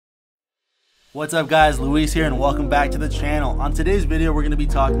What's up guys, Luis here and welcome back to the channel. On today's video we're going to be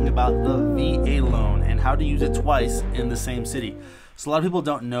talking about the VA loan and how to use it twice in the same city. So a lot of people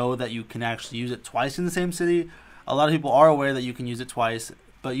don't know that you can actually use it twice in the same city. A lot of people are aware that you can use it twice,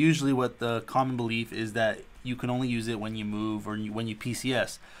 but usually what the common belief is that you can only use it when you move or when you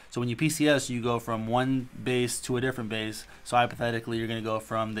PCS. So when you PCS, you go from one base to a different base. So hypothetically, you're going to go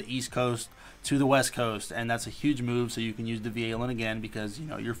from the East Coast to the West Coast, and that's a huge move. So you can use the VA loan again because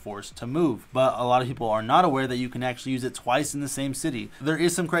you're forced to move. But a lot of people are not aware that you can actually use it twice in the same city. There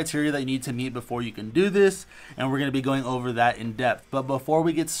is some criteria that you need to meet before you can do this, and we're going to be going over that in depth. But before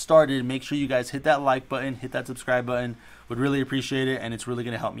we get started, make sure you guys hit that like button, hit that subscribe button. Would really appreciate it, and it's really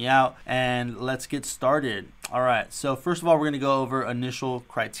going to help me out. And let's get started. All right, so first of all, we're going to go over initial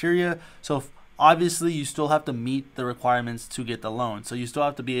criteria. So obviously you still have to meet the requirements to get the loan. So you still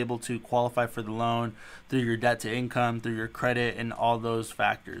have to be able to qualify for the loan through your debt to income, through your credit, and all those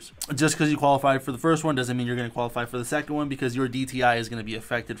factors. Just because you qualified for the first one doesn't mean you're going to qualify for the second one, because your DTI is going to be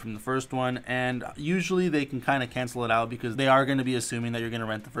affected from the first one. And usually they can kind of cancel it out because they are going to be assuming that you're going to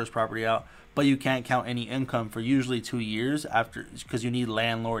rent the first property out, but you can't count any income for usually 2 years after, because you need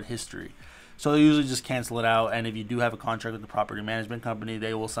landlord history. So they usually just cancel it out, and if you do have a contract with the property management company,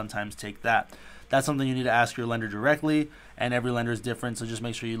 they will sometimes take that. That's something you need to ask your lender directly, and every lender is different, so just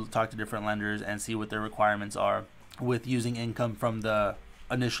make sure you talk to different lenders and see what their requirements are with using income from the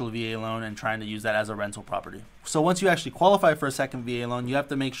initial VA loan and trying to use that as a rental property. So once you actually qualify for a second VA loan, you have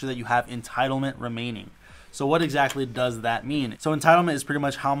to make sure that you have entitlement remaining. So what exactly does that mean? So entitlement is pretty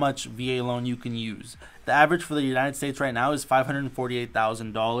much how much VA loan you can use. The average for the United States right now is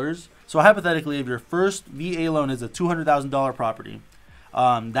 $548,000. So hypothetically, if your first VA loan is a $200,000 property,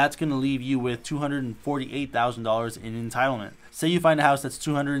 that's going to leave you with $248,000 in entitlement. Say you find a house that's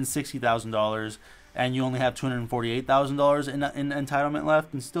 $260,000 and you only have $248,000 in entitlement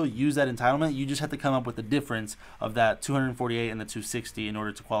left, and still use that entitlement. You just have to come up with the difference of that 248 and the 260 in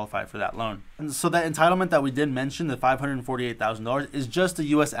order to qualify for that loan. And so that entitlement that we did mention, the $548,000, is just a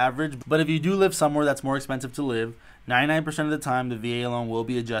US average. But if you do live somewhere that's more expensive to live, 99% of the time the VA loan will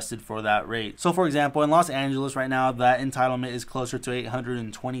be adjusted for that rate. So for example, in Los Angeles right now, that entitlement is closer to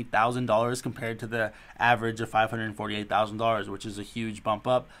 $820,000 compared to the average of $548,000, which is a huge bump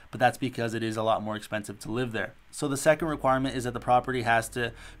up, but that's because it is a lot more expensive to live there. So the second requirement is that the property has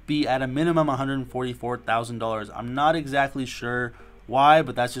to be at a minimum $144,000. I'm not exactly sure why,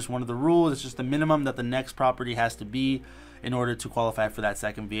 but that's just one of the rules. It's just the minimum that the next property has to be in order to qualify for that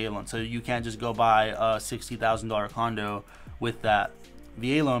second VA loan. So you can't just go buy a $60,000 condo with that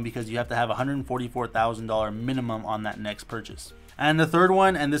VA loan, because you have to have $144,000 minimum on that next purchase. And the third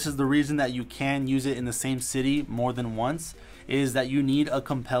one, and this is the reason that you can use it in the same city more than once, is that you need a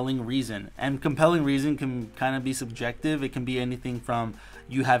compelling reason. And compelling reason can kind of be subjective. It can be anything from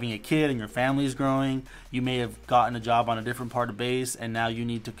you having a kid and your family is growing. You may have gotten a job on a different part of base, and now you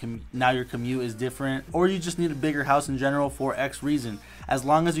need to now your commute is different, or you just need a bigger house in general for X reason. As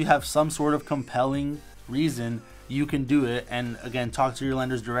long as you have some sort of compelling reason, you can do it. And again, talk to your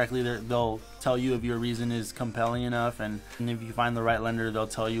lenders directly. They'll tell you if your reason is compelling enough, and if you find the right lender, they'll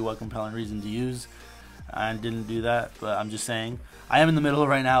tell you what compelling reason to use. I didn't do that, but I'm just saying. I am in the middle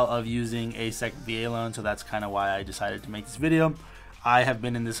right now of using a second VA loan, so that's kind of why I decided to make this video. I have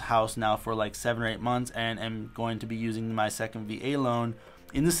been in this house now for like 7 or 8 months and am going to be using my second VA loan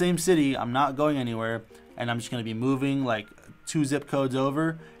in the same city. I'm not going anywhere, and I'm just going to be moving like 2 zip codes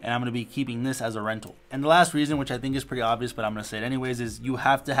over, and I'm going to be keeping this as a rental. And the last reason, which I think is pretty obvious, but I'm going to say it anyways, is you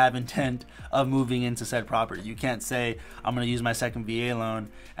have to have intent of moving into said property. You can't say I'm going to use my second VA loan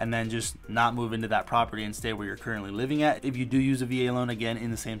and then just not move into that property and stay where you're currently living at. If you do use a VA loan again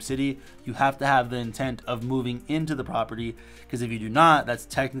in the same city, you have to have the intent of moving into the property, because if you do not, that's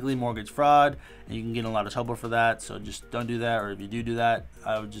technically mortgage fraud and you can get in a lot of trouble for that. So just don't do that, or if you do that,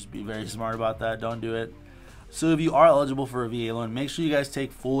 I would just be very smart about that. Don't do it. So if you are eligible for a VA loan, make sure you guys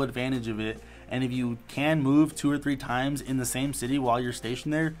take full advantage of it. And if you can move 2 or 3 times in the same city while you're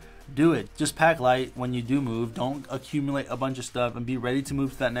stationed there, do it. Just pack light when you do move. Don't accumulate a bunch of stuff, and be ready to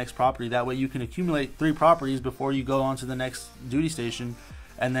move to that next property. That way you can accumulate 3 properties before you go on to the next duty station.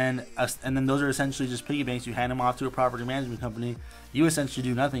 And then those are essentially just piggy banks. You hand them off to a property management company. You essentially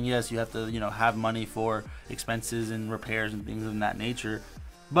do nothing. Yes, you have to have money for expenses and repairs and things of that nature.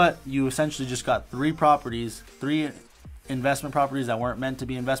 But you essentially just got 3 properties, 3 investment properties that weren't meant to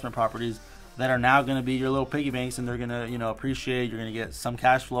be investment properties, that are now going to be your little piggy banks, and they're going to appreciate. You're going to get some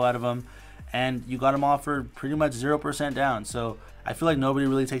cash flow out of them, and you got them offered pretty much 0% down. So I feel like nobody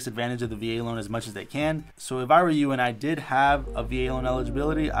really takes advantage of the VA loan as much as they can. So if I were you and I did have a VA loan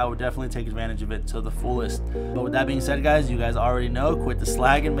eligibility, I would definitely take advantage of it to the fullest. But with that being said, guys, you guys already know, quit the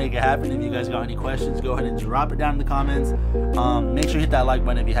slag and make it happen. If you guys got any questions, go ahead and drop it down in the comments. Make sure you hit that like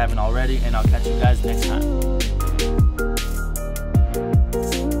button if you haven't already, and I'll catch you guys next time.